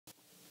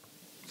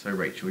So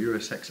Rachel, you're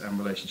a sex and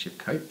relationship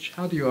coach.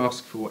 How do you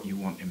ask for what you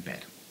want in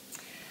bed?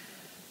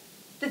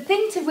 The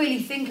thing to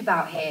really think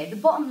about here, the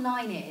bottom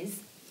line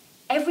is,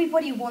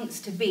 everybody wants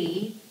to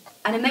be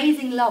an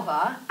amazing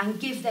lover and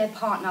give their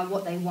partner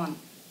what they want.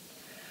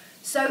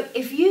 So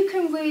if you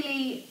can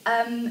really,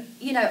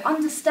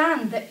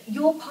 understand that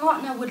your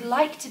partner would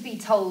like to be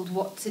told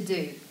what to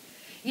do.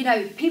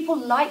 People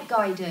like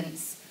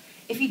guidance.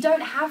 If you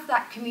don't have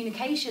that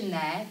communication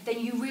there,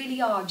 then you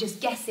really are just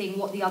guessing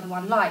what the other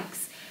one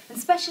likes. And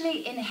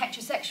especially in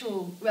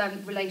heterosexual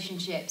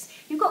relationships,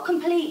 you've got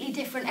completely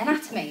different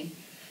anatomy.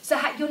 So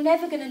you're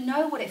never going to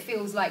know what it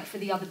feels like for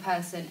the other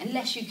person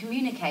unless you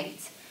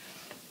communicate.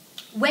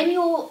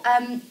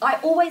 I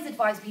always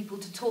advise people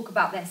to talk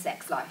about their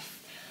sex life.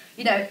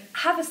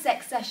 Have a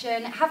sex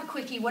session, have a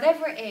quickie,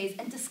 whatever it is,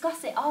 and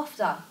discuss it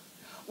after.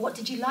 What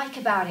did you like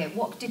about it?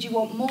 What did you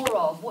want more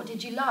of? What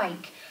did you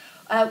like?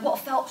 What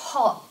felt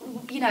hot?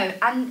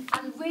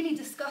 And really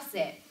discuss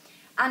it.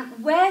 And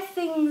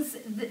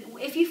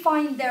if you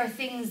find there are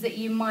things that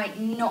you might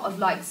not have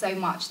liked so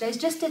much, there's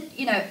just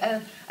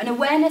an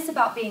awareness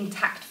about being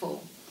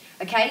tactful.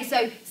 Okay,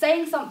 so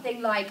saying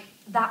something like,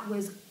 "That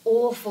was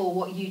awful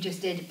what you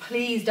just did,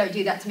 please don't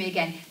do that to me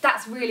again,"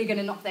 that's really going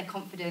to knock their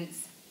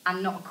confidence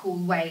and not a cool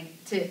way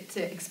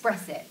to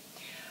express it.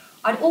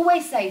 I'd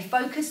always say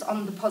focus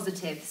on the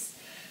positives.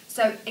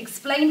 So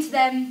explain to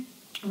them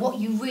what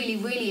you really,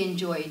 really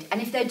enjoyed. And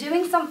if they're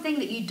doing something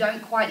that you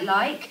don't quite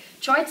like,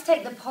 try to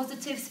take the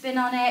positive spin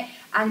on it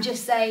and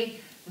just say,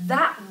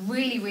 "That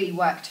really, really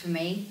worked for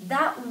me.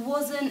 That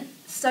wasn't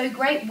so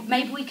great.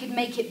 Maybe we could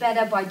make it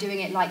better by doing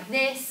it like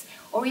this,"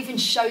 or even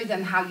show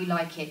them how you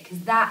like it,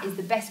 because that is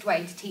the best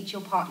way to teach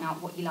your partner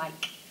what you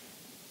like.